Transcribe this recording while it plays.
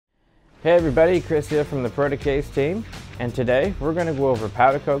Hey everybody, Chris here from the Protocase team, and today we're going to go over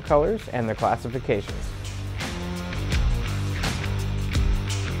powder coat colors and their classifications.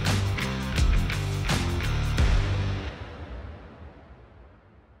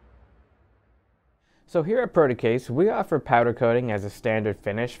 So here at Protocase, we offer powder coating as a standard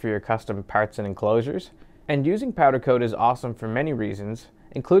finish for your custom parts and enclosures, and using powder coat is awesome for many reasons,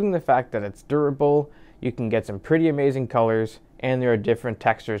 including the fact that it's durable, you can get some pretty amazing colors, and there are different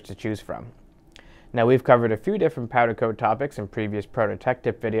textures to choose from. Now we've covered a few different powder coat topics in previous Proto Tech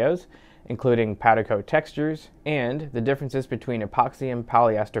Tip videos, including powder coat textures and the differences between epoxy and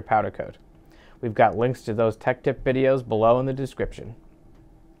polyester powder coat. We've got links to those tech tip videos below in the description.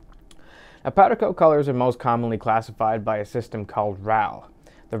 Now powder coat colors are most commonly classified by a system called RAL.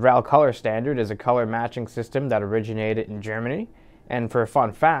 The RAL color standard is a color matching system that originated in Germany, and for a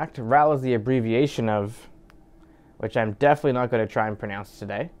fun fact, RAL is the abbreviation of, which I'm definitely not going to try and pronounce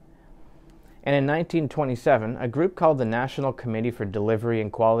today. And in 1927, a group called the National Committee for Delivery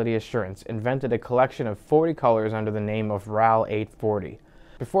and Quality Assurance invented a collection of 40 colors under the name of RAL 840.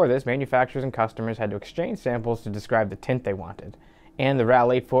 Before this, manufacturers and customers had to exchange samples to describe the tint they wanted, and the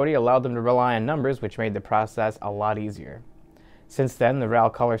RAL 840 allowed them to rely on numbers, which made the process a lot easier. Since then, the RAL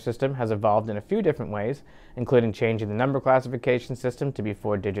color system has evolved in a few different ways, including changing the number classification system to be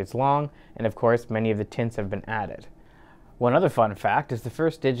 4 digits long, and of course, many of the tints have been added. One other fun fact is the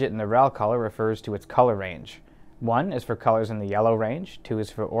first digit in the RAL color refers to its color range. 1 is for colors in the yellow range, 2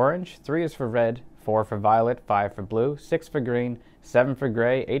 is for orange, 3 is for red, 4 for violet, 5 for blue, 6 for green, 7 for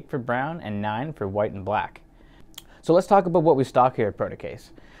gray, 8 for brown, and 9 for white and black. So let's talk about what we stock here at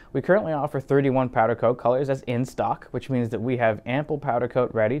Protocase. We currently offer 31 powder coat colors as in stock, which means that we have ample powder coat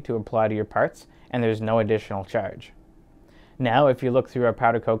ready to apply to your parts, and there's no additional charge. Now, if you look through our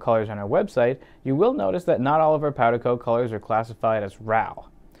powder coat colors on our website, you will notice that not all of our powder coat colors are classified as RAL.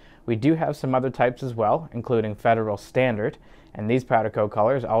 We do have some other types as well, including Federal Standard, and these powder coat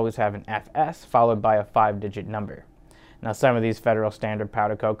colors always have an FS followed by a 5-digit number. Now, some of these Federal Standard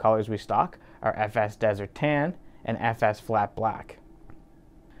powder coat colors we stock are FS Desert Tan and FS Flat Black.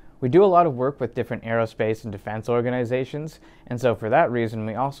 We do a lot of work with different aerospace and defense organizations, and so for that reason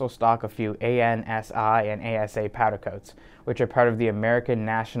we also stock a few ANSI and ASA powder coats, which are part of the American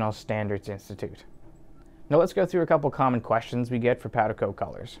National Standards Institute. Now let's go through a couple common questions we get for powder coat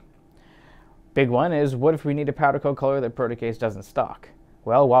colors. Big one is, what if we need a powder coat color that Protocase doesn't stock?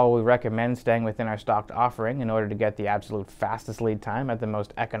 Well, while we recommend staying within our stocked offering in order to get the absolute fastest lead time at the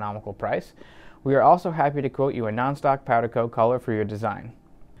most economical price, we are also happy to quote you a non-stock powder coat color for your design.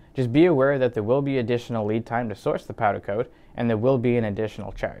 Just be aware that there will be additional lead time to source the powder coat, and there will be an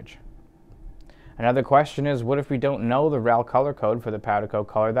additional charge. Another question is, what if we don't know the RAL color code for the powder coat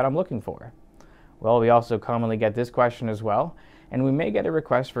color that I'm looking for? Well, we also commonly get this question as well, and we may get a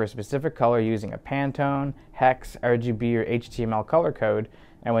request for a specific color using a Pantone, Hex, RGB, or HTML color code,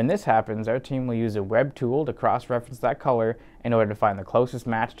 and when this happens, our team will use a web tool to cross-reference that color in order to find the closest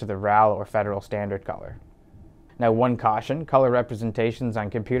match to the RAL or Federal Standard color. Now, one caution, color representations on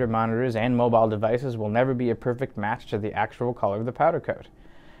computer monitors and mobile devices will never be a perfect match to the actual color of the powder coat.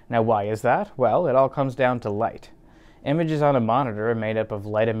 Now, why is that? Well, it all comes down to light. Images on a monitor are made up of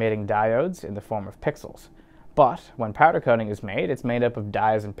light-emitting diodes in the form of pixels. But when powder coating is made, it's made up of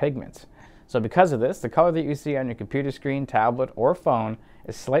dyes and pigments. So because of this, the color that you see on your computer screen, tablet, or phone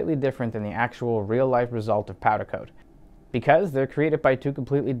is slightly different than the actual real-life result of powder coat, because they're created by two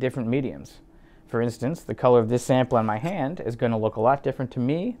completely different mediums. For instance, the color of this sample on my hand is going to look a lot different to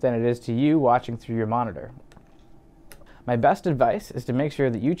me than it is to you watching through your monitor. My best advice is to make sure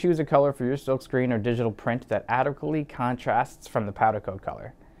that you choose a color for your silkscreen or digital print that adequately contrasts from the powder coat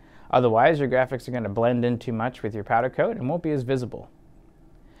color. Otherwise, your graphics are going to blend in too much with your powder coat and won't be as visible.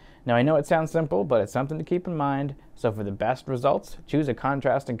 Now, I know it sounds simple, but it's something to keep in mind, so for the best results, choose a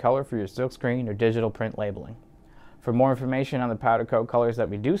contrasting color for your silkscreen or digital print labeling. For more information on the powder coat colors that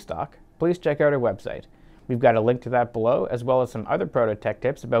we do stock, please check out our website. We've got a link to that below, as well as some other Proto Tech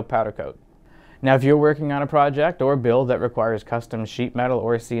tips about powder coat. Now, if you're working on a project or build that requires custom sheet metal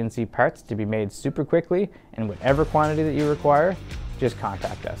or CNC parts to be made super quickly in whatever quantity that you require, just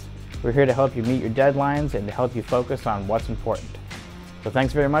contact us. We're here to help you meet your deadlines and to help you focus on what's important. So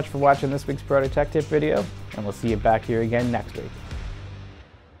thanks very much for watching this week's Proto Tech Tip video, and we'll see you back here again next week.